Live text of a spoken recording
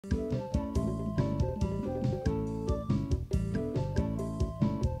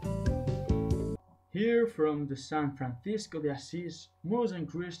Here from the San Francisco de Assis Muslim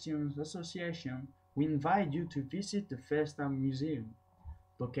Christians Association, we invite you to visit the Festa Museum.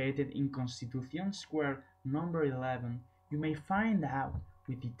 Located in Constitucion Square number 11, you may find out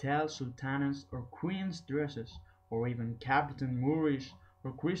with detailed sultanas or queen's dresses, or even Captain Moorish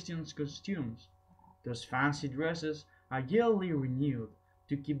or Christian costumes. Those fancy dresses are yearly renewed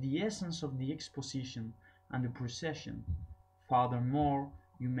to keep the essence of the exposition and the procession. Furthermore,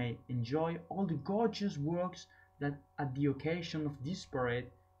 you may enjoy all the gorgeous works that at the occasion of this parade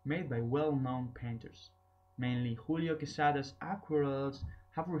made by well-known painters. Mainly Julio Quesada's aquarelles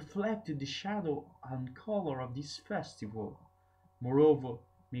have reflected the shadow and color of this festival. Moreover,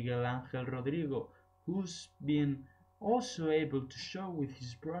 Miguel Angel Rodrigo, who's been also able to show with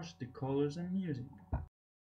his brush the colors and music.